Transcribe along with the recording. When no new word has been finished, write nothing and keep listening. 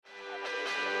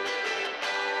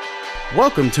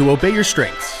Welcome to Obey Your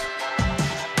Strengths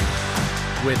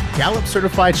with Gallup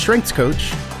Certified Strengths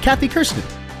Coach, Kathy Kirsten.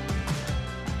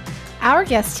 Our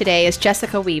guest today is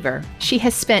Jessica Weaver. She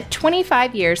has spent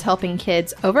 25 years helping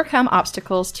kids overcome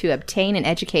obstacles to obtain an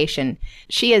education.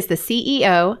 She is the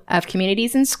CEO of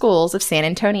Communities in Schools of San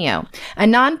Antonio, a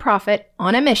nonprofit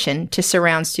on a mission to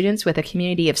surround students with a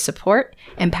community of support,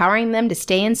 empowering them to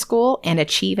stay in school and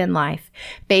achieve in life.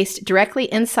 Based directly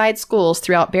inside schools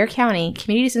throughout Bexar County,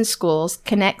 Communities in Schools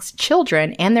connects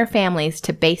children and their families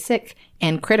to basic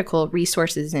and critical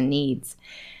resources and needs.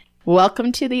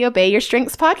 Welcome to the Obey Your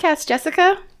Strengths podcast,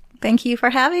 Jessica. Thank you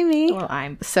for having me. Well,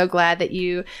 I'm so glad that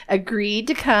you agreed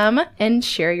to come and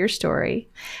share your story.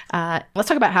 Let's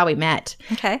talk about how we met.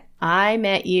 Okay. I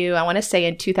met you, I want to say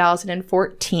in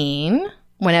 2014,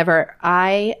 whenever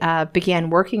I began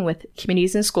working with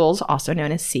Communities in Schools, also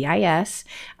known as CIS,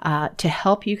 to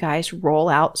help you guys roll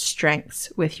out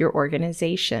strengths with your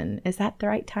organization. Is that the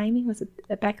right timing? Was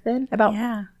it back then? About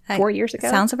 4 years ago?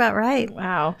 Sounds about right.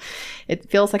 Wow. It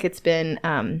feels like it's been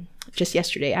just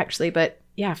yesterday, actually, but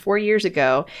yeah, 4 years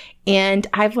ago. And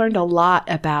I've learned a lot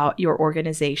about your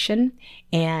organization,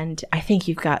 and I think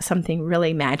you've got something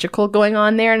really magical going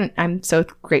on there. And I'm so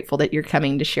grateful that you're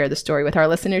coming to share the story with our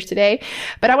listeners today.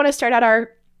 But I want to start out our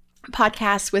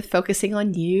podcast with focusing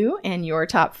on you and your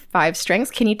top 5 strengths.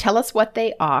 Can you tell us what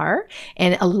they are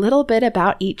and a little bit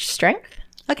about each strength?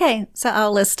 Okay, so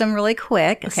I'll list them really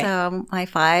quick. Okay. So my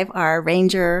 5 are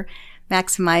Ranger,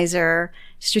 Maximizer,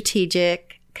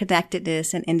 Strategic,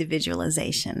 Connectedness, and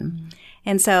Individualization. Mm-hmm.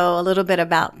 And so a little bit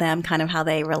about them, kind of how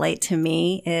they relate to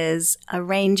me, is a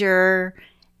Ranger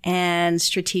and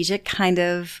Strategic kind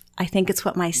of, I think it's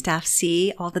what my staff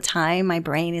see all the time. My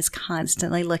brain is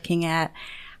constantly looking at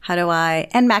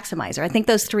and Maximizer. I think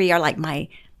those 3 are like my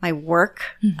work,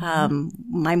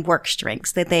 my work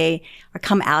strengths, that they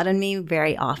come out in me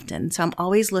very often. So I'm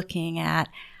always looking at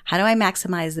how do I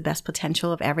maximize the best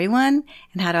potential of everyone,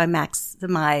 and how do I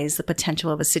maximize the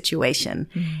potential of a situation?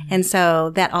 Mm-hmm. And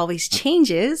so that always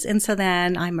changes. And so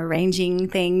then I'm arranging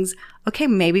things. Okay,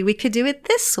 maybe we could do it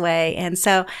this way. And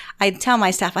so I tell my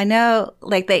staff, I know,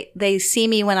 like they see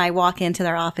me when I walk into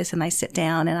their office and I sit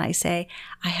down and I say,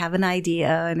 I have an idea.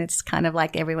 And it's kind of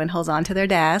like everyone holds on to their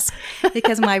desk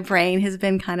because my brain has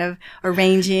been kind of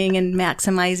arranging and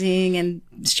maximizing and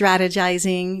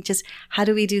strategizing. Just how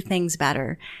do we do things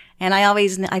better? And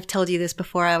I've told you this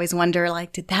before, I always wonder,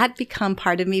 like, did that become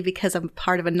part of me because I'm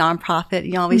part of a nonprofit?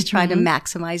 You always try to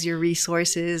maximize your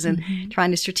resources and trying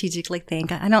to strategically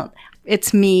think.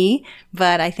 It's me,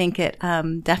 but I think it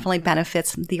definitely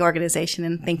benefits the organization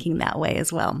in thinking that way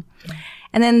as well.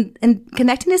 And then in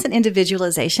connectedness and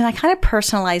individualization, I kind of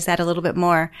personalize that a little bit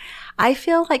more. I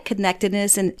feel like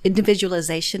connectedness and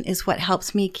individualization is what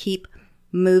helps me keep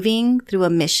moving through a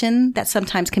mission that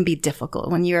sometimes can be difficult.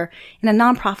 When you're in a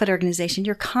nonprofit organization,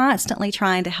 you're constantly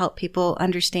trying to help people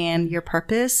understand your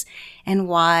purpose and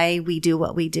why we do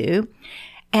what we do.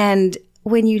 And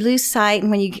when you lose sight,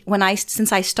 and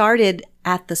since I started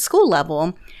at the school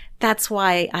level, that's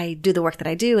why I do the work that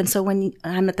I do. And so when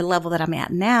I'm at the level that I'm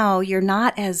at now, you're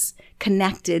not as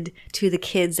connected to the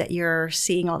kids that you're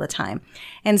seeing all the time.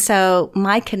 And so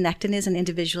my connectedness and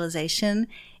individualization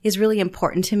is really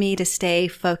important to me to stay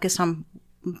focused on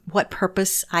what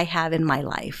purpose I have in my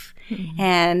life. Mm-hmm.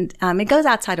 And it goes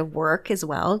outside of work as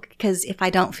well, because if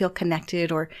I don't feel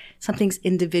connected or something's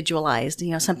individualized,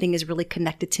 something is really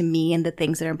connected to me and the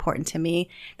things that are important to me,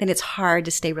 then it's hard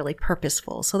to stay really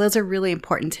purposeful. So those are really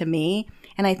important to me.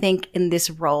 And I think in this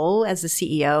role as the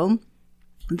CEO,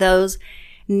 those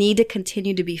need to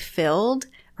continue to be filled,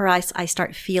 or I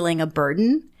start feeling a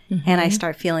burden. Mm-hmm. And I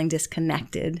start feeling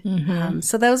disconnected. Mm-hmm.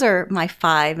 So those are my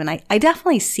 5. And I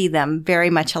definitely see them very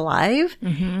much alive.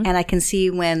 Mm-hmm. And I can see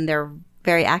when they're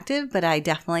very active, but I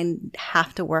definitely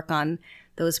have to work on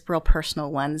those real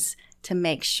personal ones to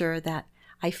make sure that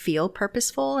I feel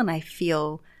purposeful and I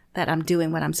feel that I'm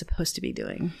doing what I'm supposed to be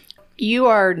doing. You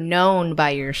are known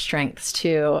by your strengths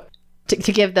too.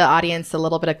 To give the audience a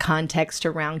little bit of context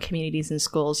around Communities in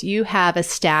Schools, you have a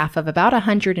staff of about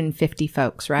 150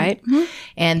 folks, right? Mm-hmm.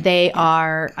 And they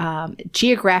are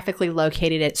geographically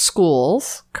located at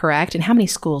schools, correct? And how many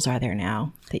schools are there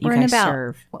now that you We're guys in about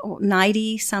serve?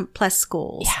 90 some plus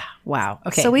schools. Yeah. Wow.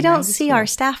 Okay. So we don't see our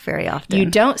staff very often. You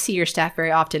don't see your staff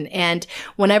very often. And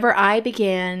whenever I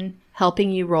began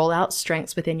helping you roll out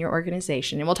strengths within your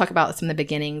organization. And we'll talk about some of the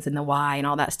beginnings and the why and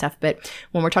all that stuff. But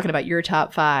when we're talking about your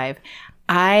top 5,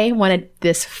 I wanted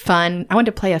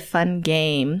to play a fun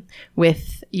game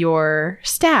with your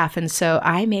staff. And so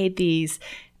I made these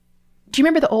do you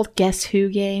remember the old Guess Who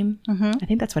game? Mm-hmm. I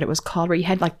think that's what it was called, where you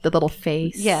had like the little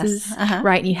faces, yes,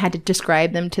 right? And you had to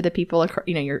describe them to the people,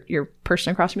 your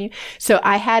person across from you. So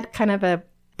I had kind of a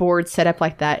board set up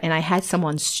like that, and I had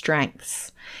someone's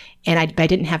strengths. And I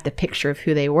didn't have the picture of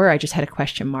who they were. I just had a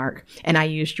question mark. And I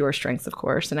used your strengths, of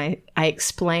course. And I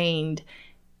explained,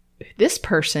 this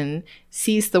person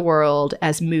sees the world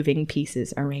as moving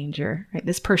pieces, a ranger, right?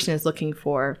 This person is looking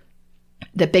for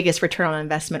the biggest return on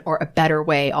investment or a better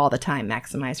way all the time,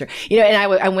 maximizer. And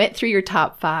I went through your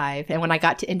top 5. And when I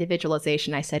got to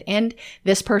individualization, I said, and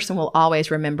this person will always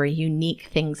remember unique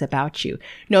things about you.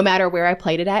 No matter where I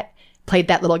played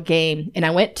that little game. And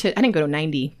I didn't go to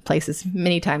 90 places.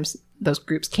 Many times those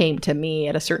groups came to me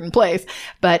at a certain place,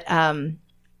 but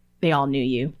they all knew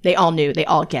you. They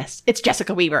all guessed. It's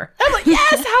Jessica Weaver. I'm like,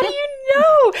 yes, how do you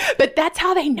know? But that's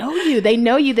how they know you. They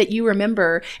know you, that you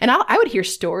remember. And I would hear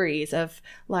stories of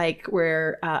like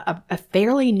where a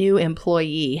fairly new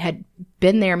employee had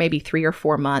been there maybe 3 or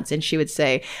 4 months. And she would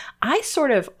say, I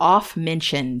sort of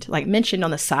mentioned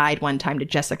on the side one time to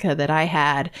Jessica that I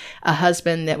had a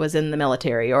husband that was in the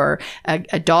military, or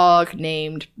a dog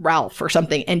named Ralph or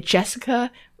something. And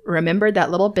Jessica remembered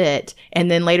that little bit. And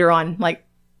then later on, like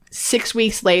 6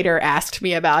 weeks later, asked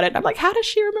me about it. And I'm like, how does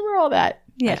she remember all that?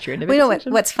 Yeah. We know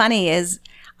what's funny is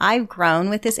I've grown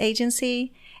with this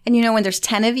agency. And when there's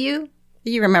 10 of you,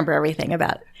 you remember everything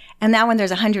about it. And now when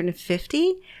there's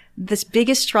 150, this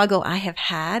biggest struggle I have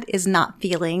had is not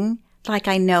feeling like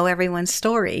I know everyone's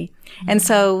story. Mm-hmm. And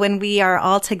so when we are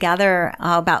all together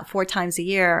about 4 times a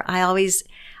year,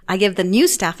 I give the new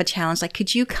staff a challenge. Like,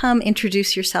 could you come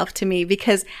introduce yourself to me?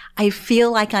 Because I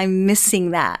feel like I'm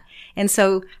missing that. And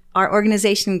so our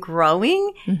organization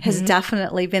growing has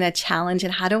definitely been a challenge.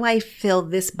 And how do I fill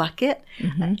this bucket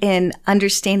in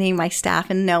understanding my staff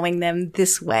and knowing them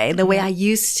this way, the way I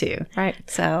used to? Right.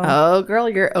 So, oh, girl,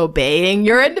 you're obeying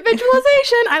your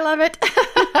individualization. I love it.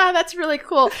 That's really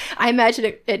cool. I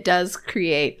imagine it does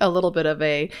create a little bit of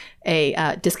a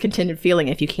discontented feeling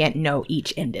if you can't know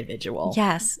each individual.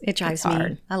 Yes, it drives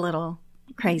me a little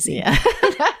crazy. Yeah.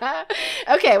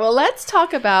 Okay, well, let's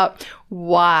talk about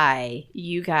why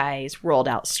you guys rolled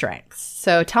out Strengths.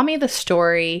 So tell me the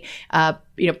story,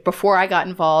 before I got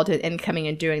involved in coming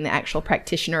and doing the actual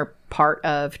practitioner part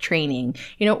of training.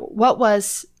 What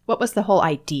was the whole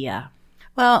idea?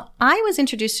 Well, I was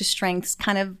introduced to Strengths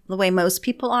kind of the way most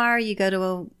people are. You go to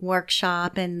a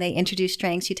workshop and they introduce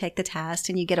Strengths, you take the test,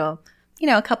 and you get a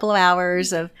couple of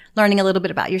hours of learning a little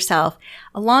bit about yourself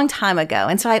a long time ago.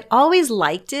 And so I'd always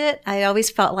liked it. I always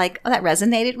felt like, that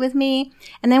resonated with me.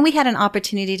 And then we had an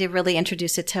opportunity to really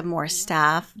introduce it to more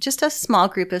staff, just a small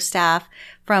group of staff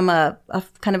from a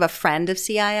kind of a friend of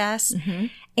CIS. Mm-hmm.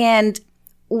 And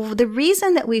the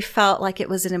reason that we felt like it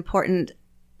was an important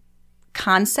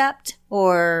concept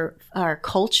or our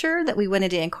culture that we wanted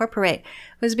to incorporate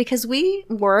was because we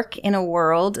work in a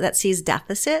world that sees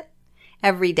deficit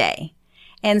every day.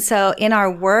 And so in our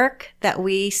work that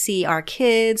we see our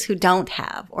kids who don't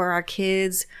have, or our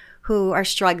kids who are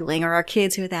struggling, or our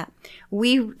kids who are that,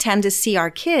 we tend to see our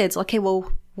kids, okay,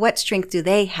 well, what strength do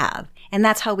they have? And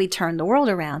that's how we turn the world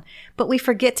around. But we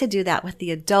forget to do that with the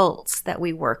adults that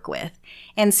we work with.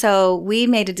 And so we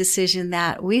made a decision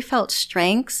that we felt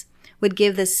Strengths would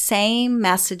give the same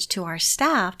message to our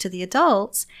staff, to the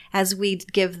adults, as we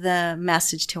give the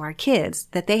message to our kids,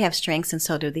 that they have strengths and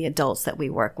so do the adults that we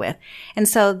work with. And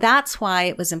so that's why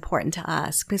it was important to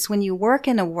us, because when you work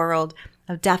in a world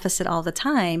of deficit all the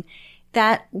time,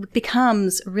 that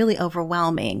becomes really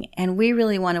overwhelming. And we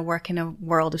really want to work in a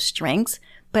world of strengths,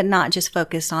 but not just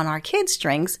focus on our kids'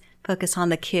 strengths, focus on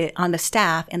the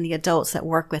staff and the adults that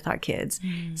work with our kids.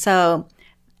 Mm.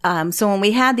 So when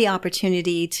we had the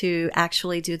opportunity to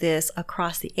actually do this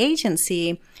across the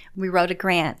agency, we wrote a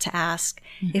grant to ask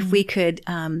if we could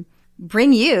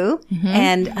bring you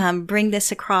and bring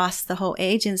this across the whole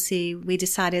agency. We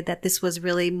decided that this was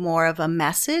really more of a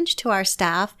message to our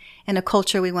staff and a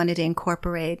culture we wanted to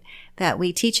incorporate, that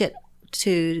we teach it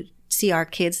to see our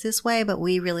kids this way, but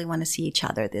we really want to see each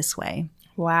other this way.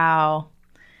 Wow.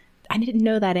 I didn't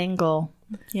know that angle.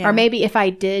 Yeah. Or maybe if I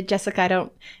did,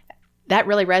 Jessica, that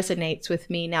really resonates with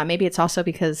me now. Maybe it's also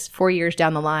because 4 years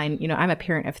down the line, I'm a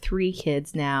parent of 3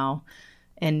 kids now,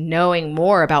 and knowing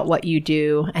more about what you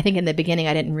do, I think in the beginning,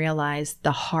 I didn't realize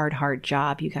the hard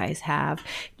job you guys have.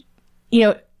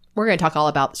 We're going to talk all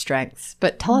about Strengths,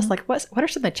 but tell us, what are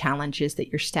some of the challenges that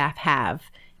your staff have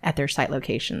at their site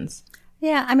locations?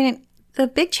 Yeah, the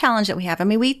big challenge that we have,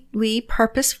 we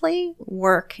purposefully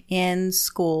work in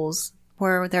schools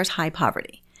where there's high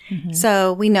poverty. Mm-hmm.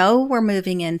 So we know we're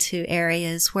moving into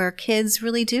areas where kids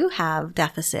really do have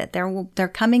deficit. They're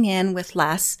coming in with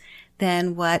less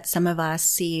than what some of us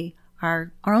see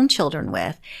our own children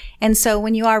with. And so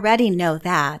when you already know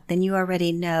that, then you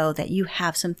already know that you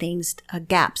have some things,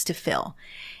 gaps to fill.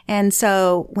 And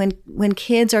so when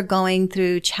kids are going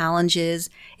through challenges,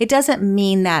 it doesn't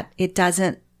mean that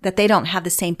that they don't have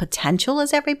the same potential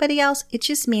as everybody else. It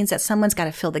just means that someone's got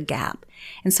to fill the gap.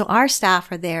 And so our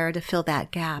staff are there to fill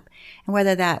that gap. And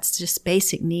whether that's just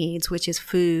basic needs, which is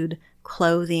food,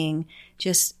 clothing,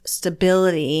 just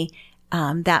stability,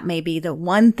 that may be the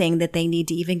one thing that they need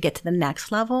to even get to the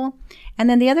next level. And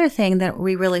then the other thing that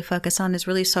we really focus on is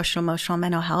really social, emotional,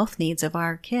 mental health needs of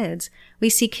our kids. We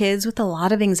see kids with a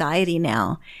lot of anxiety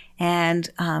now and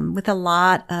with a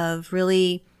lot of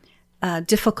really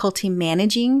difficulty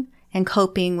managing and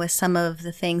coping with some of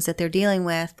the things that they're dealing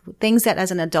with, things that as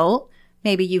an adult,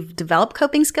 maybe you've developed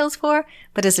coping skills for,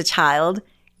 but as a child,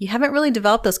 you haven't really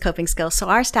developed those coping skills. So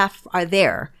our staff are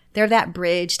there. They're that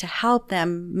bridge to help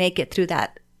them make it through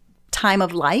that time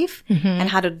of life and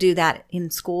how to do that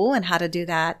in school and how to do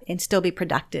that and still be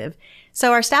productive.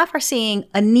 So our staff are seeing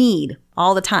a need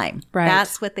all the time. Right.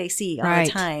 That's what they see all the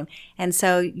time. And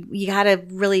so you got to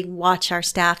really watch our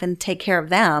staff and take care of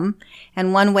them.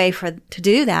 And one way to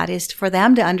do that is for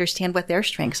them to understand what their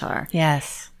strengths are.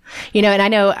 Yes. You know, and I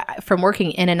know from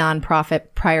working in a nonprofit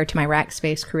prior to my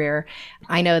Rackspace career,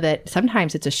 I know that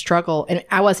sometimes it's a struggle. And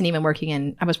I was working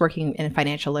in a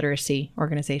financial literacy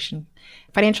organization,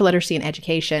 financial literacy and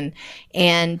education.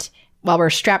 And while we're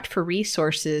strapped for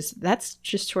resources, that's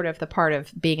just sort of the part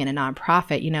of being in a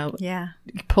nonprofit,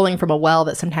 pulling from a well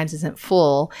that sometimes isn't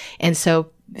full. And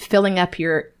so filling up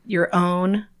your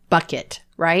own bucket,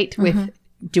 right? With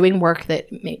doing work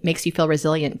that makes you feel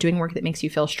resilient, doing work that makes you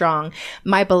feel strong.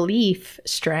 My belief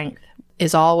strength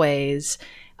is always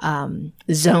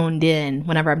zoned in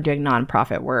whenever I'm doing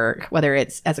nonprofit work, whether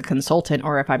it's as a consultant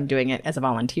or if I'm doing it as a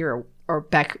volunteer or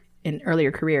back in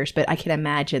earlier careers. But I can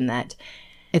imagine that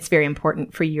it's very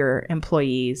important for your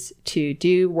employees to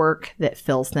do work that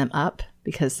fills them up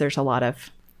because there's a lot of,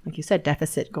 like you said,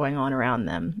 deficit going on around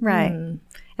them. Right. And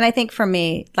I think for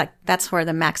me, like that's where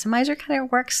the maximizer kind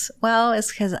of works well, is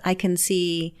because I can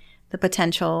see the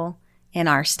potential in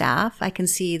our staff. I can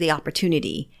see the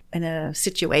opportunity in a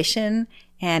situation.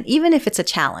 And even if it's a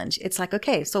challenge, it's like,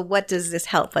 okay, so what does this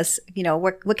help us?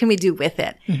 What can we do with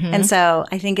it? And so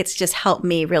I think it's just helped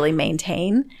me really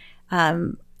maintain.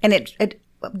 And it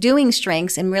doing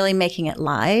strengths and really making it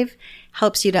live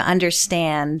helps you to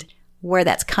understand where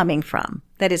that's coming from.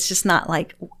 That it's just not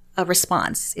like a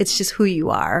response. It's just who you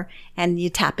are. And you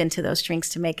tap into those strengths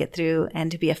to make it through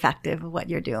and to be effective at what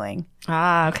you're doing.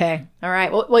 Ah, okay. All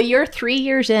right. Well, you're 3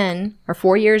 years in or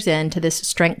 4 years into this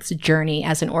strengths journey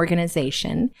as an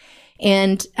organization.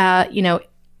 And,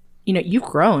 you've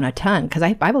grown a ton because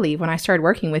I believe when I started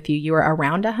working with you, you were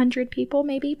around 100 people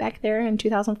maybe back there in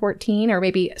 2014 or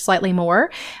maybe slightly more.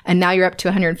 And now you're up to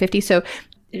 150. So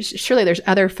surely there's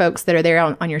other folks that are there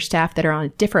on your staff that are on a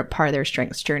different part of their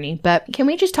strengths journey. But can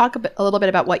we just talk a little bit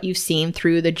about what you've seen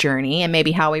through the journey and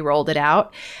maybe how we rolled it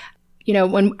out?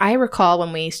 When I recall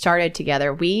when we started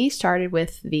together, we started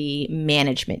with the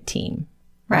management team,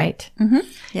 right?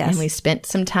 Yes. And we spent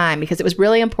some time because it was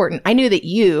really important. I knew that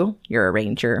you're a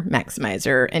ranger,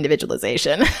 maximizer,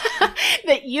 individualization,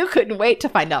 that you couldn't wait to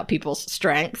find out people's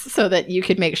strengths so that you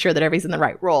could make sure that everybody's in the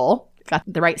right role, got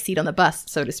the right seat on the bus,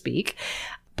 so to speak.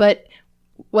 But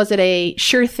was it a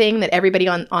sure thing that everybody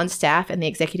on staff and the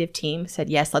executive team said,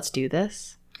 yes, let's do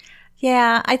this?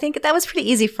 Yeah, I think that was pretty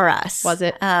easy for us. Was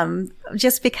it?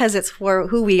 Just because it's for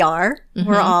who we are.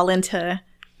 We're all into,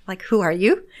 like, who are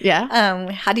you?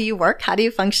 Yeah. How do you work? How do you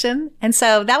function? And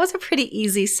so that was a pretty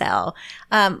easy sell.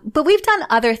 But we've done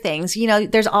other things.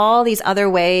 There's all these other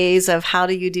ways of how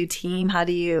do you do team? How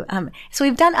do you, so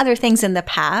we've done other things in the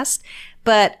past.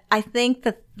 But I think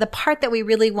that the part that we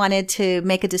really wanted to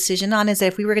make a decision on is that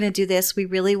if we were going to do this, we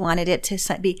really wanted it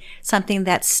to be something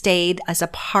that stayed as a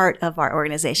part of our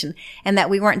organization and that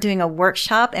we weren't doing a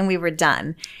workshop and we were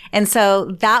done. And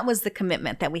so that was the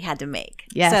commitment that we had to make.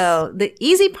 Yes. So the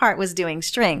easy part was doing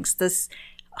strengths. This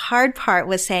hard part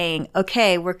was saying,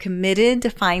 okay, we're committed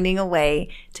to finding a way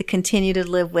to continue to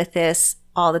live with this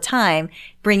all the time,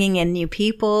 bringing in new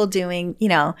people, doing,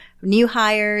 new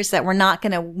hires, that we're not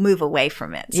going to move away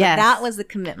from it. So that was the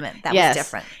commitment. That was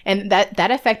different. And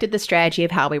that affected the strategy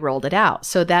of how we rolled it out.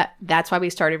 So that's why we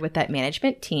started with that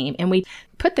management team. And we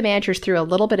put the managers through a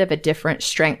little bit of a different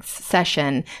strengths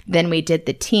session than we did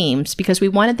the teams, because we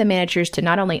wanted the managers to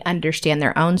not only understand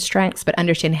their own strengths, but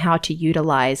understand how to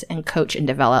utilize and coach and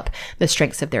develop the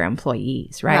strengths of their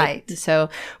employees, right? So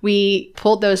we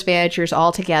pulled those managers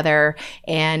all together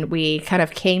and we kind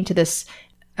of came to this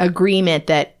agreement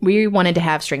that we wanted to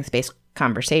have strengths-based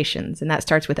conversations. And that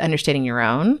starts with understanding your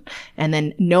own and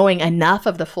then knowing enough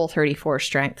of the full 34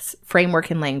 strengths, framework,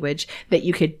 and language that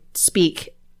you could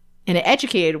speak in an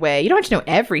educated way. You don't have to know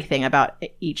everything about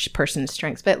each person's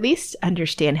strengths, but at least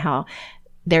understand how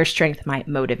their strength might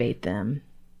motivate them.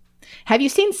 Have you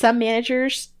seen some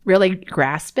managers really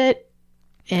grasp it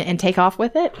and take off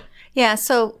with it? Yeah.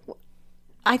 So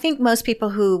I think most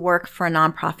people who work for a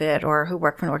nonprofit or who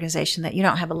work for an organization that you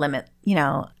don't have a limit,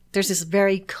 there's this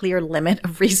very clear limit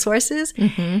of resources.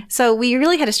 Mm-hmm. So we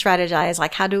really had to strategize,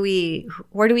 like,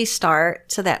 where do we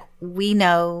start so that we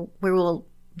know where we'll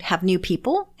have new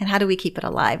people and how do we keep it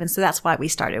alive? And so that's why we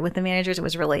started with the managers. It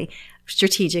was really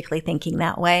strategically thinking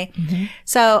that way. Mm-hmm.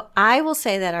 So I will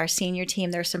say that our senior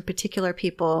team, there's some particular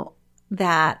people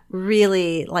that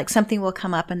really, like, something will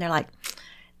come up and they're like,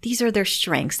 these are their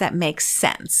strengths that make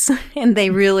sense. And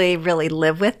they really, really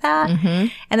live with that. Mm-hmm.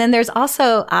 And then there's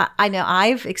also, I know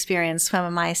I've experienced some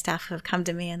of my staff who have come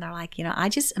to me and they're like, I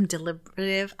just am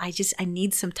deliberative. I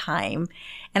need some time.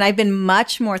 And I've been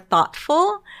much more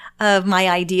thoughtful of my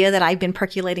idea that I've been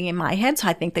percolating in my head. So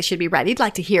I think they should be ready to,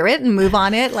 like, to hear it and move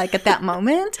on it, like, at that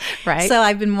moment. Right. So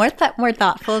I've been more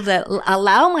thoughtful to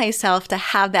allow myself to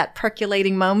have that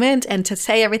percolating moment and to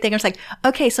say everything. It's like,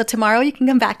 okay, so tomorrow you can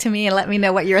come back to me and let me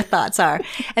know what your thoughts are.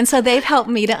 And so they've helped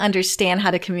me to understand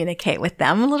how to communicate with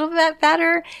them a little bit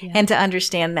better and to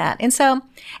understand that. And so,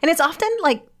 and it's often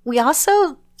like we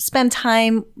also spend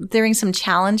time during some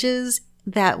challenges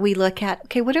that we look at,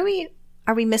 okay,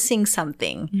 are we missing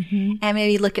something? Mm-hmm. And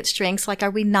maybe look at strengths, like,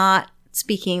 are we not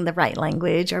speaking the right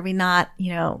language? Are we not,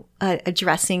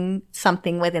 addressing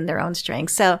something within their own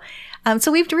strengths? So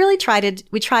we've really try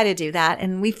to do that.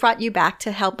 And we've brought you back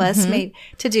to help us maybe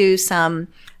to do some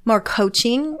more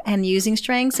coaching and using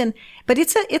strengths. But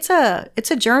it's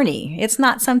a journey. It's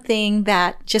not something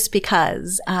that just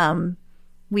because,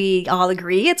 we all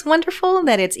agree it's wonderful,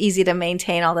 that it's easy to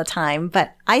maintain all the time.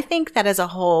 But I think that as a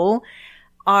whole,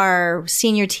 our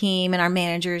senior team and our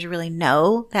managers really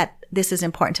know that this is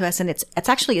important to us, and it's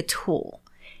actually a tool.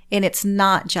 And it's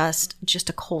not just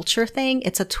a culture thing.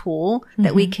 It's a tool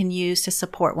that we can use to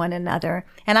support one another.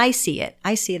 And I see it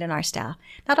in our staff.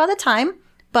 Not all the time,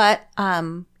 but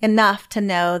enough to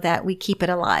know that we keep it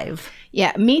alive.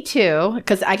 Yeah, me too,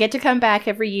 because I get to come back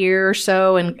every year or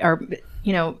so or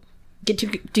get to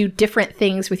do different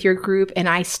things with your group, and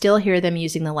I still hear them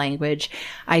using the language.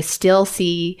 I still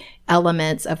see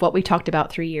elements of what we talked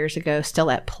about 3 years ago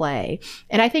still at play.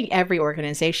 And I think every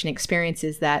organization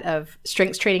experiences that, of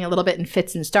strengths training a little bit in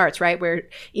fits and starts, right? Where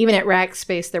even at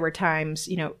Rackspace, there were times,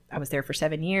 I was there for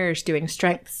 7 years doing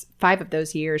strengths, 5 of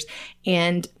those years.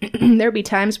 And there'd be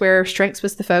times where strengths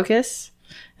was the focus.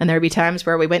 And there would be times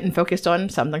where we went and focused on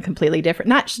something completely different,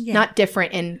 not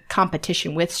different in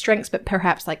competition with strengths, but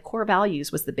perhaps like core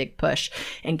values was the big push,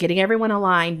 and getting everyone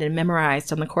aligned and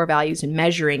memorized on the core values and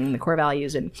measuring the core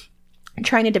values and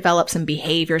trying to develop some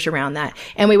behaviors around that.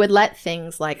 And we would let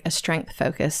things like a strength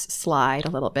focus slide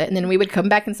a little bit. And then we would come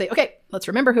back and say, okay, let's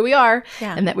remember who we are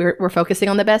and that we're focusing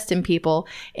on the best in people.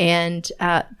 And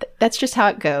that's just how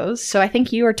it goes. So I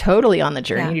think you are totally on the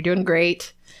journey. Yeah. You're doing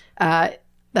great.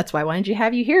 That's why I wanted to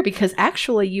have you here, because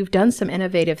actually you've done some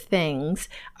innovative things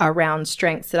around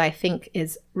strengths that I think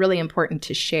is really important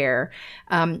to share.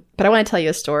 But I want to tell you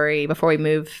a story before we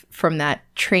move from that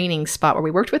training spot where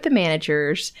we worked with the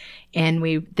managers, and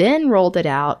we then rolled it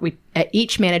out.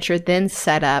 Each manager then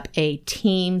set up a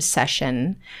team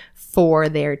session for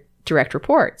their direct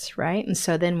reports, right? And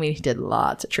so then we did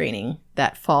lots of training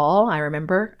that fall. I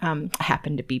remember I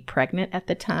happened to be pregnant at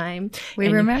the time. We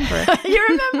remember. You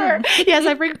remember. Yes,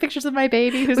 I bring pictures of my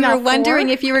baby who's now 4. We were wondering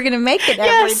if you were going to make it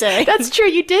every day. That's true.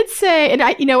 You did say.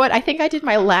 And you know what? I think I did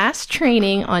my last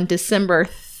training on December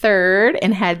 3rd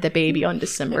and had the baby on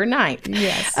December 9th.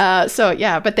 Yes.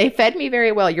 But they fed me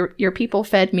very well. Your people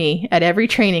fed me at every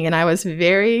training, and I was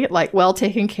very well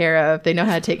taken care of. They know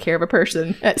how to take care of a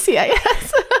person at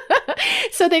CIS.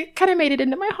 So they kind of made it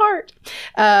into my heart.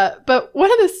 But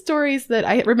one of the stories that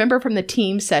I remember from the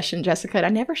team session, Jessica, and I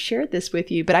never shared this with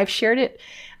you, but I've shared it.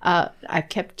 I've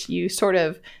kept you sort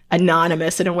of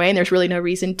anonymous in a way, and there's really no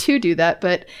reason to do that.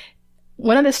 But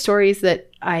one of the stories that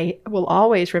I will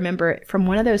always remember from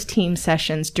one of those team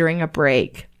sessions during a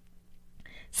break,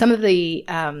 some of the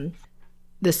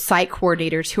site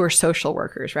coordinators who are social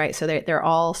workers, right? So they're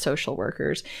all social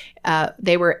workers.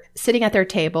 They were sitting at their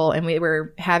table, and we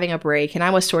were having a break, and I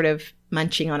was sort of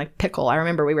munching on a pickle. I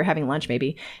remember we were having lunch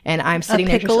maybe, and I'm sitting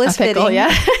there. A pickle is fitting. Yeah,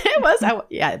 it was.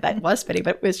 That was fitting,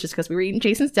 but it was just because we were eating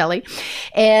Jason's Deli.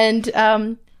 And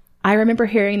I remember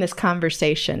hearing this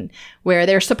conversation where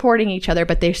they're supporting each other,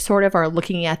 but they sort of are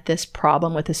looking at this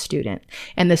problem with a student.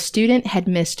 And the student had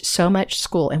missed so much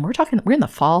school. And we're in the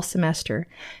fall semester.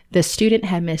 The student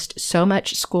had missed so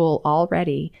much school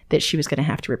already that she was going to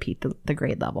have to repeat the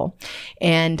grade level.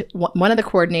 And one of the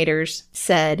coordinators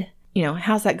said,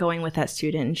 how's that going with that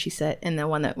student? And she said, and the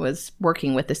one that was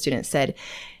working with the student said,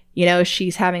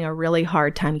 she's having a really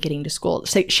hard time getting to school.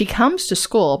 So she comes to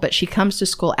school, but she comes to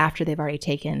school after they've already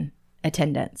taken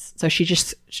attendance. So she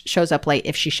just shows up late.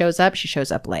 If she shows up, she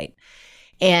shows up late.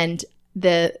 And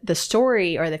the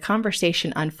story or the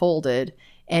conversation unfolded,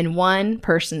 and one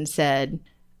person said,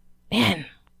 man,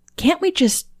 can't we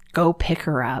just go pick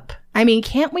her up? I mean,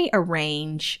 can't we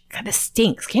arrange, God, this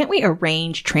stinks. Can't we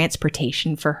arrange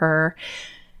transportation for her?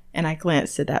 And I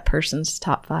glanced at that person's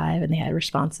top 5 and they had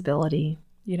responsibility.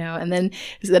 And then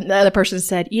the other person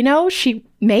said, she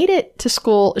made it to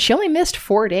school. She only missed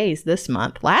 4 days this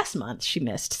month. Last month, she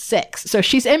missed 6. So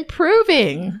she's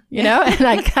improving, And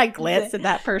I glanced at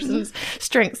that person's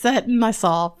strength set and I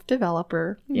saw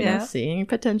developer, seeing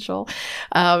potential.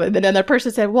 And then another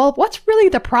person said, well, what's really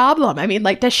the problem? I mean,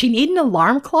 does she need an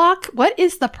alarm clock? What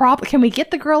is the problem? Can we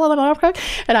get the girl an alarm clock?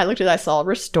 And I looked at it, I saw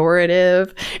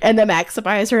restorative. And the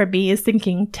maximizer of me is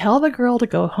thinking, tell the girl to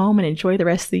go home and enjoy the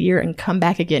rest of the year and come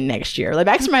back again next year. The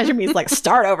maximizer means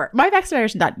start over. My maximizer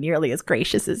is not nearly as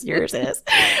gracious as yours is,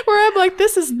 where I'm like,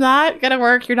 this is not going to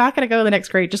work. You're not going to go to the next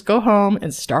grade. Just go home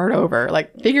and start over.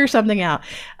 Figure something out.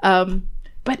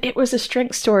 But it was a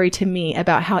strength story to me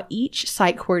about how each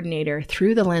site coordinator,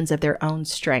 through the lens of their own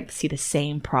strength, see the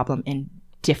same problem in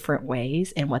different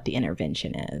ways and what the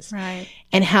intervention is. Right.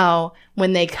 And how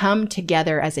when they come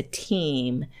together as a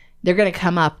team, they're going to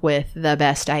come up with the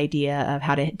best idea of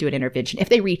how to do an intervention if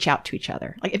they reach out to each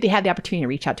other. If they have the opportunity to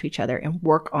reach out to each other and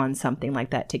work on something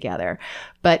like that together.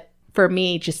 But for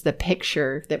me, just the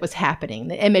picture that was happening,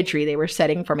 the imagery they were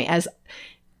setting for me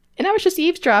and I was just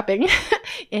eavesdropping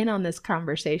in on this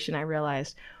conversation, I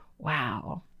realized,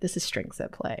 wow, this is strengths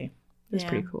at play. It's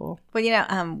pretty cool.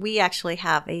 Well, we actually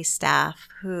have a staff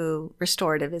who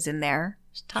restorative is in their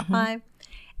top 5,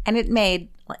 and it made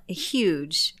a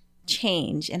huge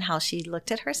change in how she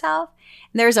looked at herself.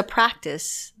 And there's a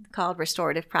practice called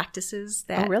restorative practices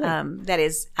that that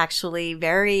is actually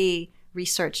very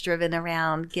research driven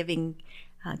around giving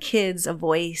kids a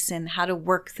voice and how to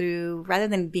work through, rather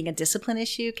than being a discipline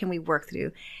issue, can we work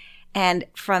through? And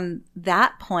from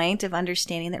that point of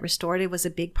understanding that restorative was a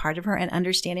big part of her and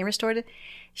understanding restorative,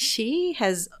 she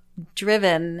has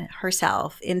driven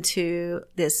herself into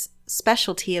this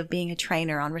specialty of being a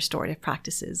trainer on restorative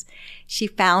practices. She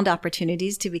found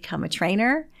opportunities to become a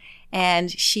trainer,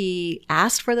 and she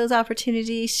asked for those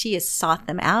opportunities. She has sought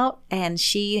them out, and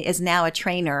she is now a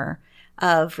trainer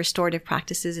of restorative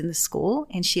practices in the school,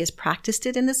 and she has practiced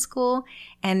it in the school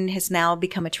and has now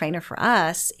become a trainer for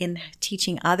us in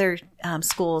teaching other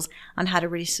schools on how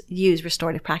to use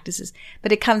restorative practices.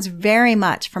 But it comes very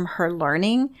much from her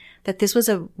learning that this was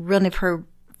one of her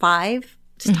 5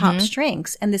 top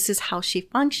strengths, and this is how she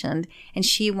functioned, and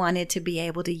she wanted to be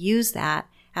able to use that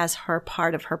as her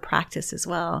part of her practice as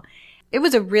well. It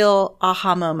was a real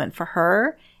aha moment for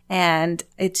her, and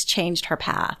it's changed her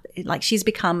path. She's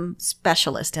become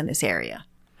specialist in this area.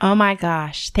 Oh my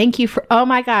gosh. Thank you oh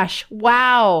my gosh.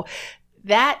 Wow.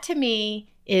 That to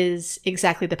me is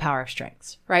exactly the power of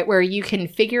strengths, right? Where you can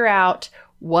figure out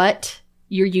what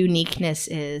your uniqueness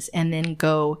is and then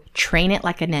go train it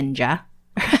like a ninja.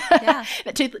 Yeah.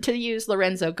 to use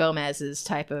Lorenzo Gomez's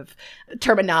type of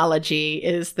terminology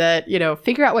is that,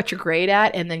 figure out what you're great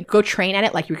at and then go train at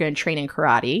it like you're going to train in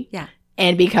karate. Yeah.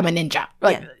 And become a ninja.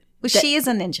 Well, she is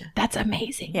a ninja. That's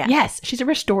amazing. Yeah. Yes. She's a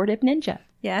restorative ninja.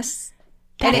 Yes.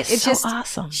 That is so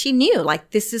awesome. She knew,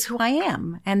 this is who I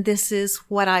am, and this is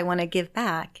what I want to give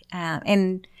back.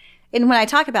 And when I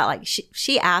talk about,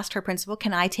 she asked her principal,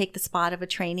 can I take the spot of a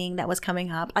training that was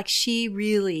coming up? She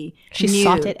really She knew,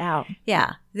 sought it out.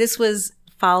 Yeah. This was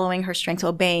following her strengths,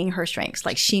 obeying her strengths.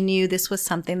 She knew this was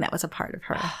something that was a part of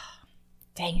her.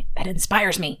 Dang it. That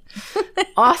inspires me.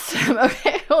 Awesome.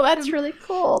 Okay. Well, that's really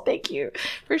cool. Thank you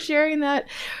for sharing that.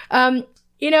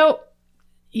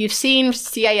 You've seen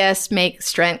CIS make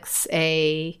strengths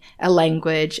a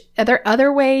language. Are there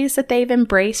other ways that they've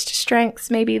embraced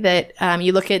strengths maybe that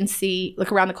you look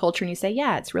around the culture and you say,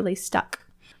 yeah, it's really stuck?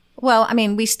 Well,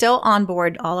 we still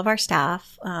onboard all of our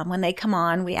staff. When they come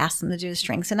on, we ask them to do the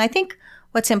strengths. And I think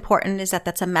what's important is that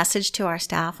that's a message to our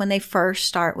staff when they first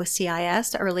start with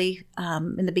CIS early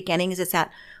in the beginning, is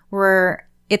that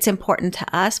it's important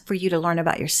to us for you to learn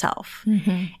about yourself.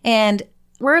 Mm-hmm. And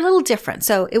we're a little different.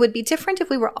 So it would be different if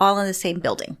we were all in the same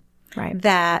building. Right.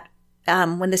 That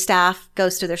when the staff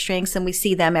goes through their strengths and we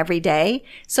see them every day.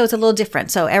 So it's a little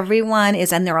different. So everyone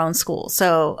is in their own school.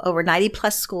 So over 90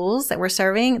 plus schools that we're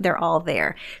serving, they're all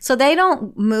there. So they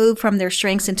don't move from their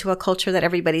strengths into a culture that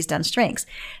everybody's done strengths.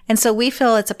 And so we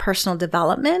feel it's a personal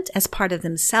development as part of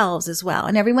themselves as well.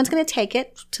 And everyone's going to take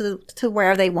it to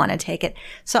where they want to take it.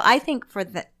 So I think for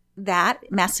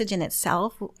that message in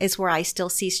itself is where I still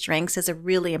see strengths as a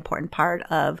really important part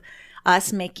of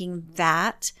us making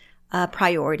that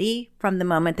priority from the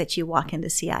moment that you walk into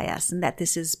CIS, and that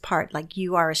this is part, like,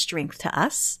 you are a strength to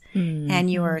us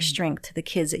and you are a strength to the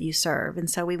kids that you serve. And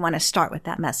so we want to start with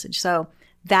that message. So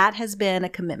that has been a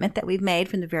commitment that we've made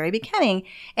from the very beginning,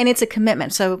 and it's a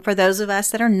commitment. So for those of us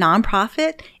that are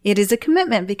nonprofit, it is a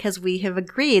commitment because we have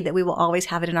agreed that we will always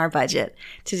have it in our budget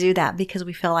to do that, because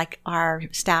we feel like our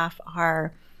staff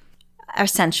are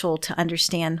essential to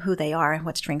understand who they are and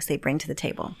what strengths they bring to the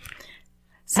table.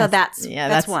 So that's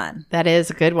one. That is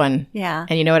a good one. Yeah.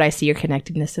 And you know what? I see your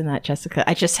connectedness in that, Jessica.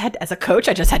 As a coach,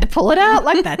 I just had to pull it out.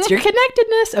 Like, that's your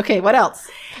connectedness. Okay, what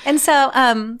else? And so,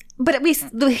 but we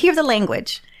hear the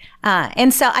language.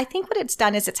 And so I think what it's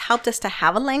done is it's helped us to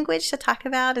have a language to talk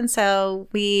about. And so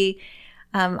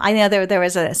I know there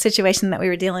was a situation that we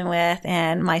were dealing with,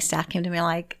 and my staff came to me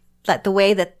like the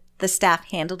way that the staff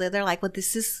handled it, they're like, well,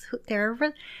 this is,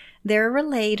 they're a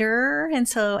relator. And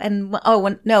so,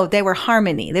 no, they were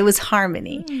Harmony. There was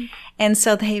Harmony. And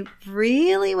so they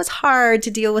really was hard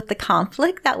to deal with the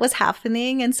conflict that was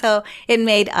happening. And so it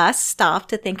made us stop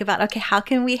to think about, okay, how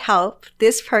can we help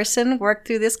this person work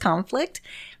through this conflict?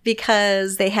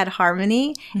 Because they had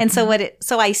Harmony. And so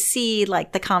so I see,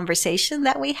 like, the conversation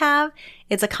that we have,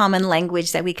 it's a common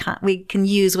language that we can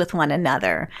use with one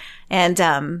another.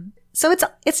 And, so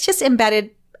it's just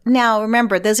embedded. Now,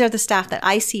 remember, those are the staff that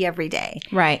I see every day.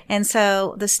 Right. And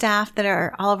so the staff that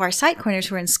are all of our site coordinators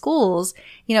who are in schools,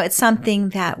 it's something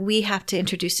that we have to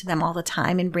introduce to them all the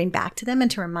time and bring back to them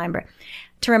and to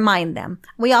remind them.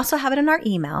 We also have it in our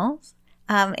emails.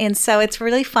 And so it's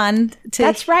really fun to...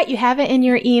 That's right. You have it in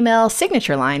your email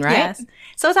signature line, right? Yes.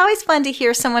 So it's always fun to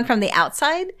hear someone from the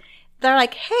outside. They're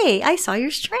like, hey, I saw your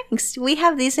strengths. We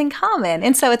have these in common.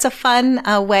 And so it's a fun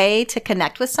way to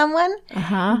connect with someone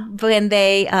when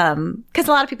they, because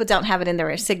a lot of people don't have it in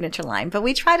their signature line, but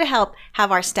we try to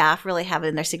have our staff really have it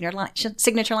in their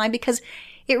signature line, because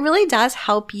it really does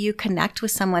help you connect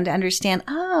with someone to understand,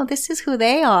 oh, this is who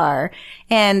they are.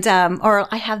 And, or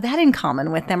I have that in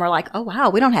common with them, or like, oh,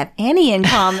 wow, we don't have any in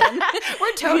common.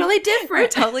 We're totally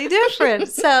different.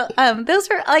 So, those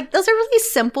are really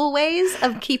simple ways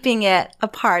of keeping it a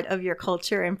part of your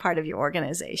culture and part of your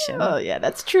organization. Oh, yeah,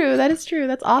 that's true. That is true.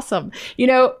 That's awesome.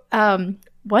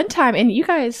 One time, and you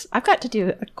guys, I've got to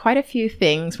do quite a few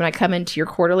things when I come into your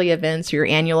quarterly events or your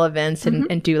annual events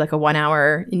and do like a 1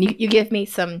 hour, and you give me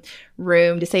some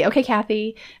room to say, okay,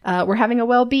 Kathy, we're having a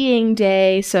well-being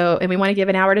day. And we want to give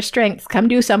an hour to strengths, come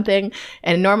do something.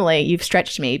 And normally you've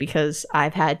stretched me because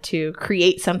I've had to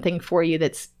create something for you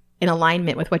that's in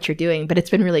alignment with what you're doing, but it's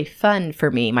been really fun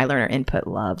for me. My learner input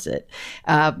loves it.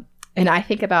 And I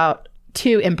think about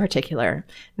two in particular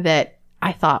that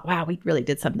I thought, wow, we really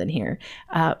did something here.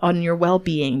 On your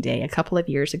well-being day a couple of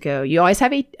years ago, you always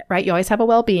have a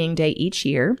well-being day each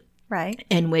year. Right.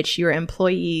 In which your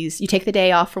employees, you take the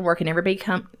day off from work and everybody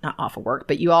not off of work,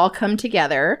 but you all come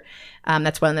together.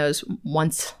 That's one of those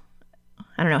once,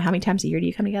 I don't know, how many times a year do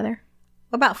you come together?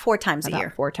 About 4 times a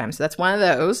year. 4 times. So that's one of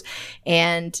those.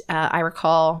 And I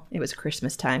recall it was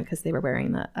Christmas time because they were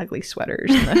wearing the ugly sweaters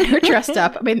and they were dressed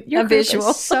up. I mean, your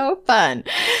visual is so fun.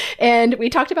 And we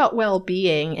talked about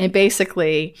well-being. And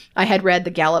basically, I had read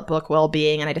the Gallup book,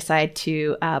 Well-Being, and I decided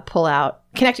to pull out,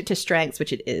 connect it to strengths,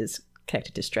 which it is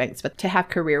connected to strengths. But to have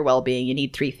career well-being, you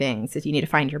need 3 things. You need to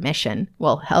find your mission.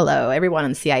 Well, hello, everyone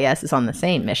in CIS is on the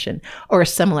same mission or a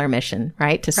similar mission,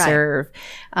 right? To serve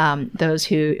those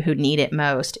who need it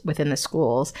most within the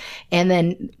schools. And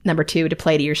then number 2, to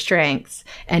play to your strengths.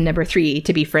 And number 3,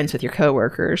 to be friends with your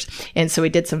coworkers. And so we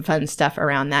did some fun stuff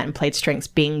around that and played strengths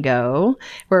bingo,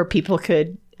 where people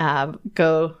could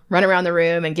go run around the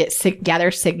room and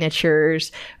gather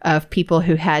signatures of people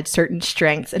who had certain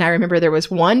strengths. And I remember there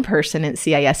was one person in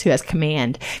CIS who has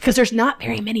command, because there's not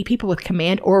very many people with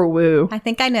command or woo. I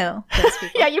think I know those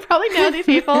people. Yeah, you probably know these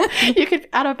people. You could,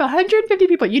 out of 150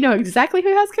 people, you know exactly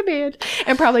who has command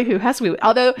and probably who has woo.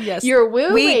 Although your woo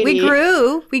lady. We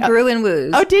grew in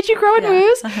woos. Oh, did you grow in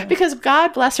woos? Because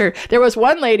God bless her, there was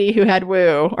one lady who had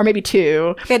woo, or maybe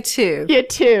 2. We had 2. You had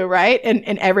 2, right?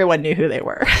 And everyone knew who they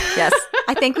were. Yes.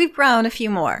 I think we've grown a few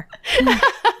more. And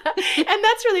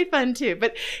that's really fun too.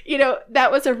 But, that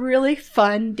was a really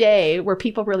fun day where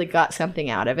people really got something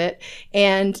out of it.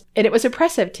 And it was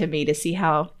impressive to me to see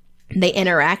how they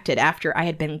interacted after I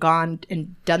had been gone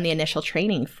and done the initial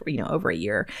training for, over a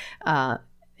year.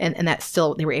 And that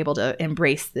still, they were able to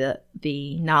embrace the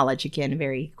knowledge again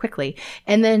very quickly.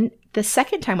 And then the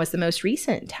second time was the most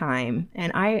recent time.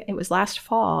 And it was last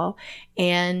fall.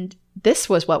 And this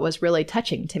was what was really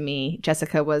touching to me,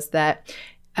 Jessica, was that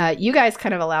you guys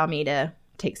kind of allow me to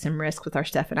take some risks with our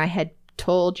stuff. And I had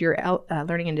told your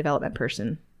learning and development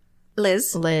person,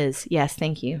 Liz, yes,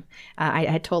 thank you. I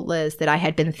had told Liz that I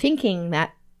had been thinking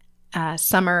that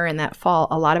summer and that fall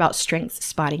a lot about strengths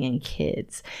spotting in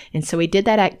kids. And so we did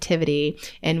that activity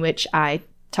in which I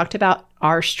talked about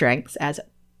our strengths as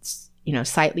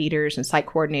site leaders and site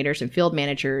coordinators and field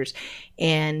managers,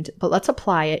 but let's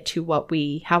apply it to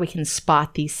how we can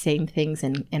spot these same things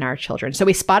in our children. So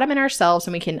we spot them in ourselves,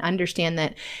 and we can understand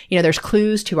that, there's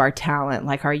clues to our talent,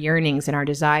 like our yearnings and our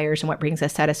desires and what brings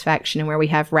us satisfaction and where we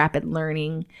have rapid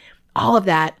learning. All of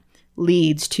that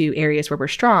leads to areas where we're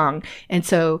strong. And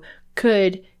so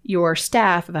could your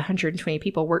staff of 120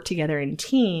 people work together in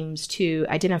teams to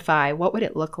identify what would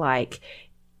it look like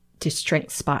to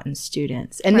strength spot in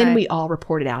students? And then we all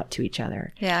reported out to each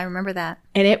other. Yeah, I remember that.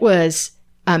 And it was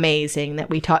amazing that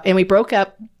we talked, and we broke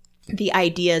up the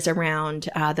ideas around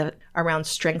around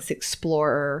Strengths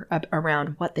Explorer,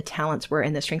 around what the talents were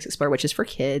in the Strengths Explorer, which is for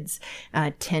kids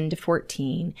 10 to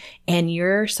 14. And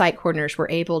your site coordinators were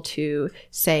able to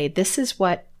say, this is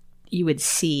what you would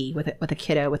see with a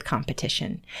kiddo with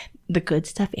competition, the good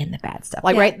stuff and the bad stuff,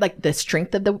 right? Like the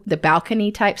strength of the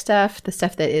balcony type stuff, the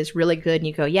stuff that is really good. And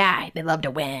you go, yeah, they love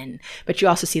to win, but you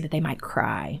also see that they might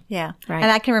cry. Yeah. Right.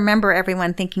 And I can remember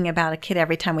everyone thinking about a kid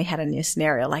every time we had a new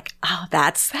scenario, like, oh,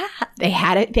 that's that. They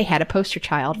had a poster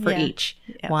child for each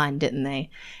one, didn't they?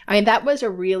 I mean, that was a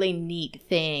really neat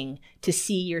thing to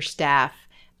see your staff.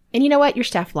 And you know what? Your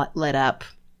staff lit up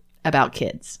about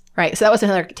kids, right? So that was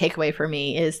another takeaway for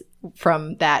me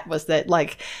was that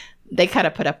like they kind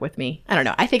of put up with me. I don't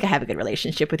know. I think I have a good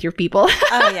relationship with your people.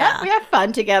 Oh yeah. We have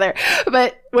fun together.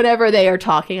 But whenever they are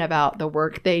talking about the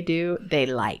work they do, they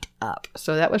light up.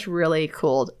 So that was really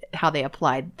cool how they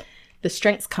applied the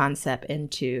strengths concept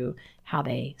into how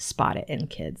they spot it in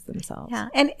kids themselves. Yeah.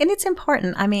 And it's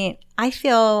important. I mean, I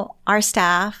feel our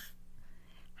staff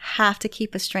have to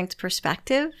keep a strengths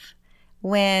perspective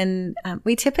when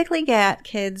we typically get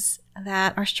kids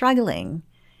that are struggling,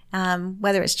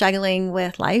 whether it's struggling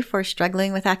with life or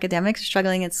struggling with academics or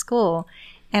struggling at school.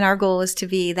 And our goal is to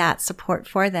be that support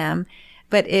for them.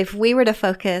 But if we were to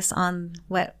focus on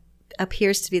what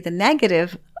appears to be the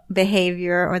negative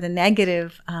behavior or the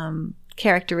negative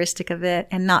characteristic of it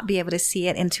and not be able to see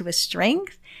it into a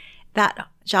strength, that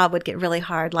job would get really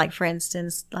hard. Like, for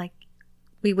instance, like,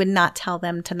 we would not tell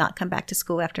them to not come back to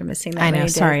school after missing that. I know.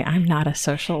 Sorry, I'm not a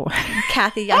social.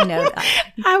 Kathy, I know.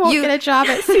 I won't get a job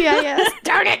at CIS.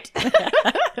 Darn it!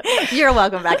 You're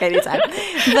welcome back anytime.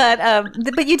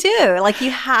 But you do. Like, you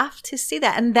have to see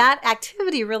that, and that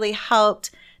activity really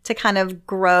helped to kind of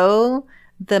grow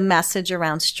the message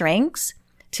around strengths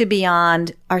to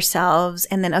beyond ourselves.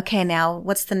 And then, okay, now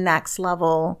what's the next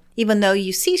level? Even though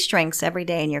you see strengths every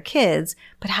day in your kids,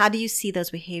 but how do you see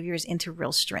those behaviors into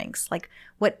real strengths? Like,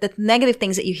 what the negative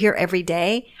things that you hear every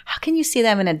day, how can you see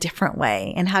them in a different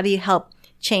way? And how do you help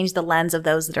change the lens of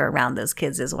those that are around those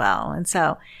kids as well? And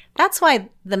so that's why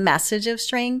the message of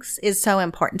strengths is so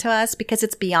important to us, because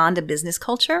it's beyond a business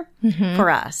culture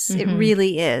for us. It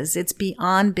really is. It's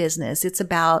beyond business. It's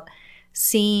about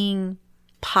seeing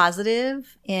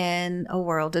positive in a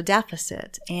world of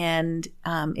deficit. And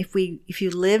if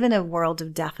you live in a world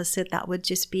of deficit, that would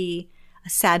just be a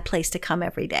sad place to come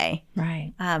every day.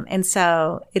 Right. And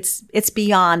so it's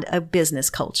beyond a business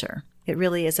culture. It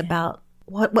really is about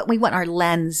what we want our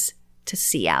lens to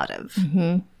see out of.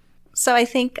 So I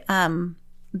think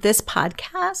this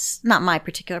podcast, not my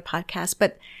particular podcast,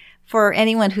 but for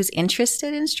anyone who's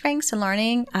interested in strengths and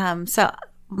learning, so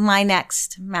my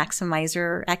next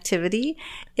Maximizer activity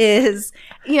is,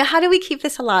 how do we keep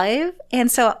this alive? And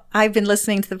so I've been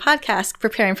listening to the podcast,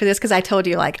 preparing for this, because I told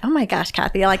you, like, oh my gosh,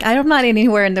 Kathy, like, I'm not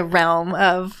anywhere in the realm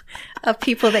of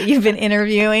people that you've been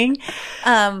interviewing.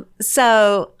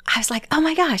 So I was like, oh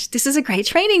my gosh, this is a great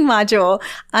training module.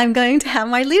 I'm going to have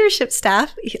my leadership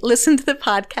staff listen to the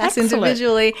podcast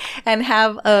individually and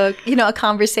have a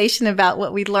conversation about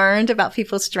what we learned about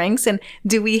people's strengths. And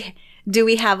do we Do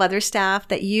we have other staff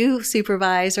that you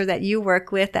supervise or that you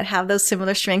work with that have those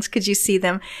similar strengths? Could you see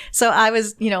them? So I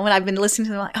was, when I've been listening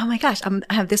to them, like, oh my gosh,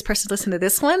 I have this person listen to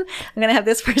this one. I'm going to have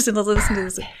this person listen to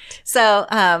this one. So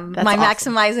my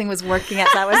awesome. Maximizing was working as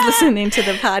I was listening to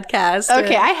the podcast.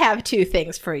 Okay, I have two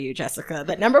things for you, Jessica.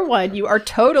 That number one, you are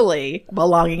totally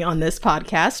belonging on this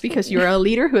podcast because you're a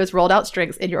leader who has rolled out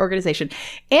strengths in your organization.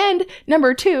 And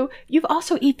number two, you've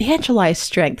also evangelized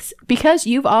strengths because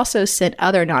you've also sent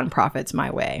other nonprofits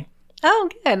my way. Oh,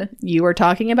 good. You were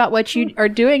talking about what you are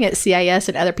doing at CIS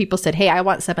and other people said, hey, I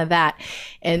want some of that.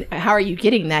 And how are you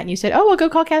getting that? And you said, oh, well, go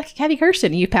call Kathy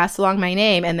Kirsten. You passed along my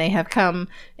name and they have come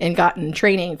and gotten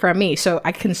training from me. So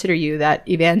I consider you that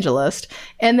evangelist.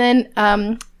 And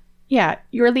then,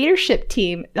 your leadership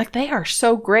team, like they are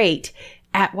so great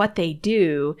at what they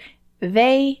do.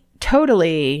 They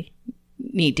totally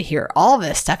need to hear all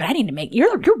this stuff. And I need to make,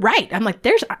 you're right. I'm like,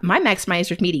 there's my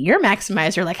maximizers meeting your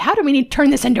maximizer. Like, how do we need to turn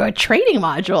this into a training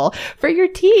module for your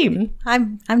team?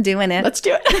 I'm doing it. Let's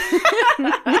do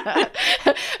it.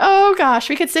 Oh gosh,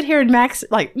 we could sit here and my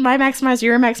maximizer,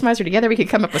 your maximizer together. We could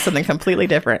come up with something completely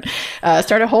different.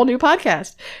 Start a whole new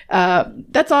podcast.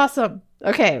 That's awesome.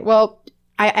 Okay. Well,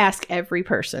 I ask every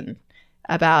person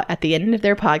about at the end of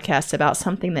their podcast about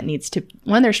something that needs to,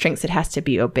 one of their strengths that has to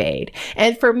be obeyed.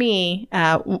 And for me,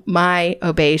 my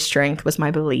obey strength was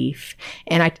my belief.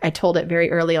 And I told it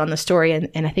very early on the story.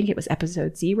 And I think it was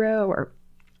episode 0 or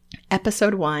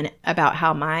episode 1 about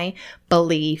how my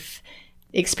belief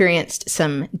experienced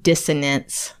some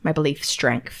dissonance, my belief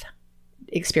strength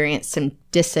experienced some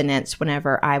dissonance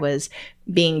whenever I was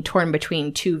being torn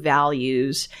between two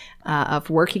values of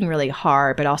working really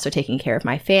hard, but also taking care of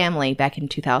my family back in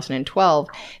 2012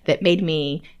 that made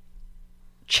me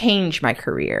change my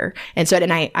career. And so,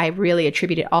 and I really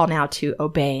attribute it all now to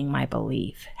obeying my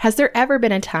belief. Has there ever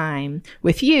been a time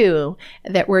with you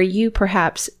that where you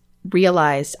perhaps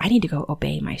realized I need to go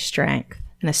obey my strength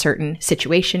in a certain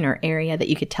situation or area that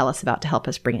you could tell us about to help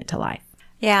us bring it to life?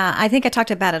 Yeah, I think I talked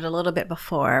about it a little bit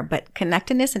before, but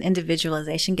connectedness and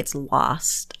individualization gets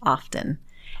lost often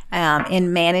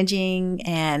in managing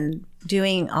and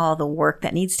doing all the work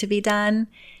that needs to be done.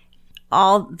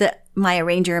 My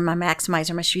arranger, my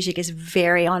maximizer, my strategic is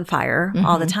very on fire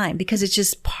all the time because it's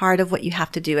just part of what you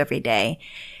have to do every day.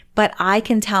 But I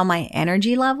can tell my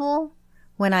energy level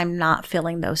when I'm not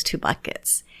filling those two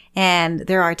buckets. And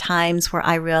there are times where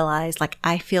I realize like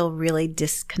I feel really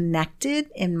disconnected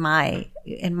in my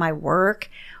work,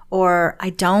 or I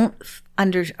don't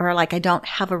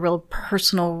have a real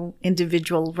personal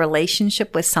individual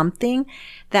relationship with something,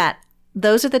 that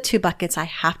those are the two buckets I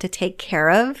have to take care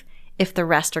of if the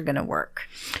rest are going to work.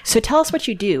 So tell us what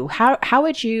you do. How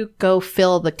would you go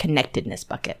fill the connectedness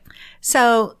bucket?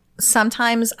 So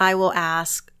sometimes I will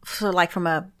ask, from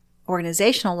a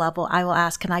organizational level, I will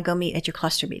ask, can I go meet at your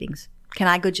cluster meetings? Can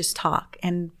I go just talk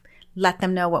and let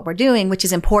them know what we're doing, which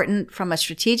is important from a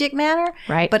strategic manner.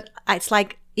 Right. But it's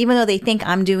like, even though they think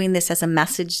I'm doing this as a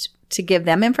message to give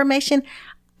them information,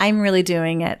 I'm really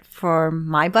doing it for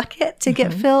my bucket to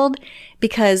get filled,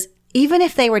 because even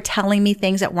if they were telling me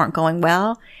things that weren't going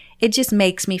well, it just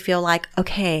makes me feel like,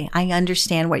 okay, I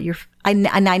understand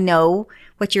and I know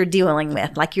what you're dealing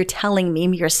with. Like, you're telling me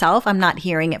yourself. I'm not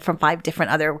hearing it from 5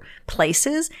 different other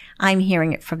places. I'm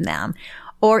hearing it from them.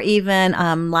 Or even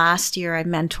last year, I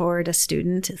mentored a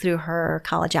student through her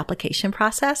college application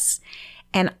process.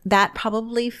 And that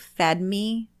probably fed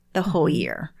me the whole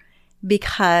year,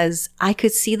 because I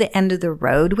could see the end of the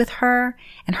road with her,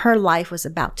 and her life was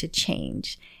about to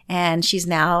change. And she's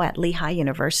now at Lehigh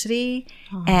University.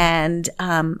 And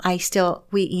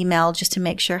we emailed just to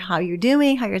make sure how you're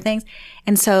doing, how your things.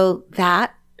 And so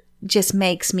that just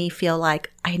makes me feel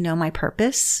like I know my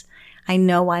purpose. I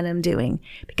know what I'm doing,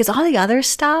 because all the other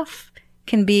stuff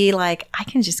can be like,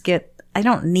 I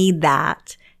don't need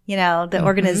that. The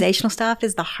organizational stuff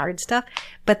is the hard stuff,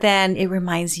 but then it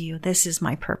reminds you, this is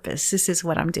my purpose. This is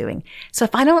what I'm doing. So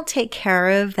if I don't take care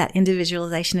of that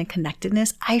individualization and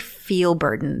connectedness, I feel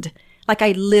burdened. Like,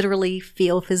 I literally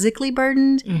feel physically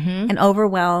burdened and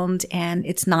overwhelmed, and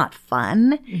it's not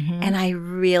fun. And I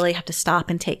really have to stop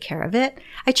and take care of it.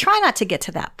 I try not to get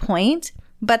to that point,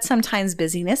 but sometimes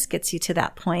busyness gets you to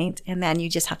that point, and then you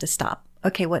just have to stop.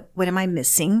 Okay, what am I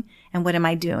missing, and what am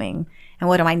I doing? And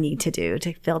what do I need to do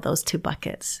to fill those two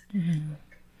buckets?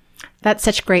 That's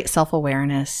such great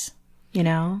self-awareness,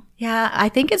 Yeah, I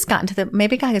think it's gotten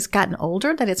maybe God has gotten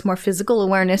older, that it's more physical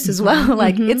awareness as well.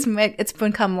 Like, it's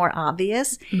become more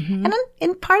obvious. And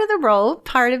in part of the role,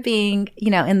 part of being,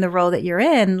 in the role that you're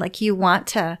in, like, you want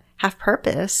to have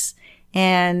purpose,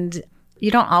 and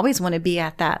you don't always want to be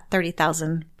at that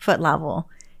 30,000 foot level.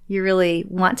 you really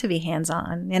want to be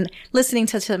hands-on. And listening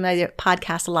to some of the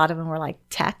podcasts, a lot of them were like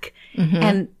tech,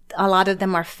 and a lot of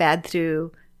them are fed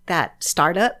through that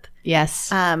startup.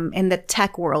 Yes. In the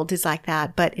tech world is like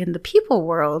that. But in the people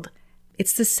world,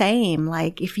 it's the same.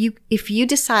 Like if you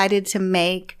decided to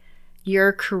make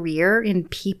your career in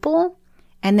people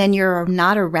and then you're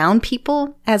not around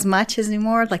people as much as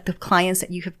anymore, like the clients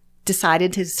that you have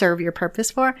decided to serve your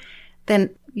purpose for, then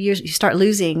you start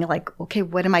losing, like, okay,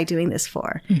 what am I doing this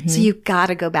for? So you've got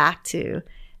to go back to,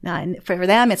 now, and for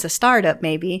them, it's a startup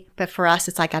maybe, but for us,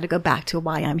 it's like, I got to go back to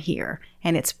why I'm here.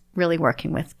 And it's really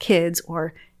working with kids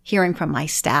or hearing from my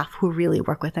staff who really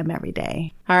work with them every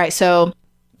day. All right. So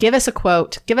give us a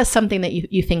quote. Give us something that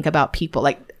you think about people.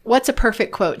 Like, what's a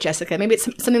perfect quote, Jessica? Maybe it's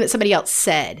something that somebody else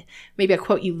said. Maybe a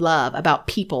quote you love about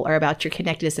people or about your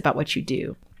connectedness, about what you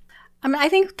do. I mean, I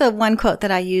think the one quote that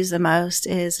I use the most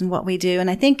is in what we do. And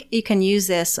I think you can use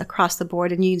this across the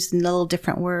board and use little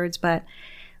different words, but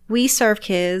we serve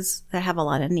kids that have a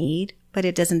lot of need, but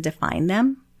it doesn't define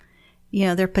them. You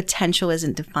know, their potential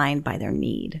isn't defined by their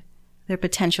need. Their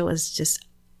potential is just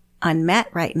unmet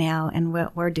right now. And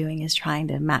what we're doing is trying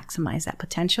to maximize that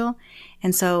potential.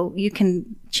 And so you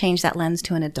can change that lens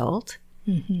to an adult.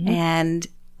 And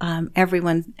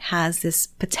everyone has this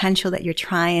potential that you're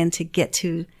trying to get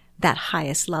to that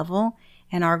highest level.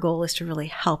 And our goal is to really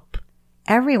help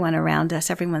everyone around us,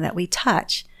 everyone that we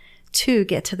touch, to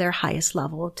get to their highest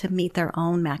level, to meet their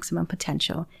own maximum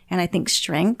potential. And I think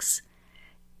strengths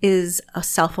is a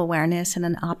self-awareness and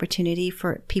an opportunity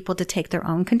for people to take their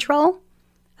own control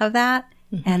of that.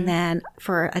 And then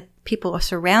for people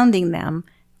surrounding them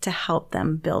to help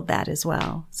them build that as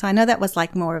well. So I know that was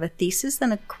like more of a thesis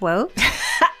than a quote.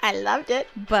 I loved it.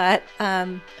 But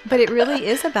it really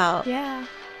is about Yeah.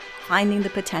 finding the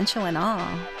potential in all,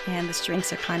 and the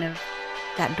strengths are kind of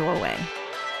that doorway.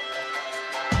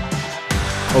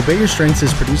 Obey Your Strengths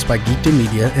is produced by Geekday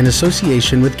Media in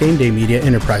association with Game Day Media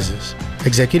Enterprises.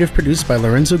 Executive produced by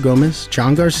Lorenzo Gomez,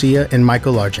 John Garcia, and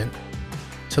Michael Argent.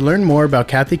 To learn more about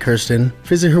Kathy Kirsten,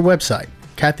 visit her website,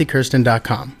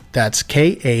 kathyKirsten.com. That's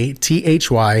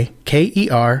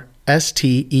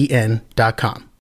KathyKersten.com.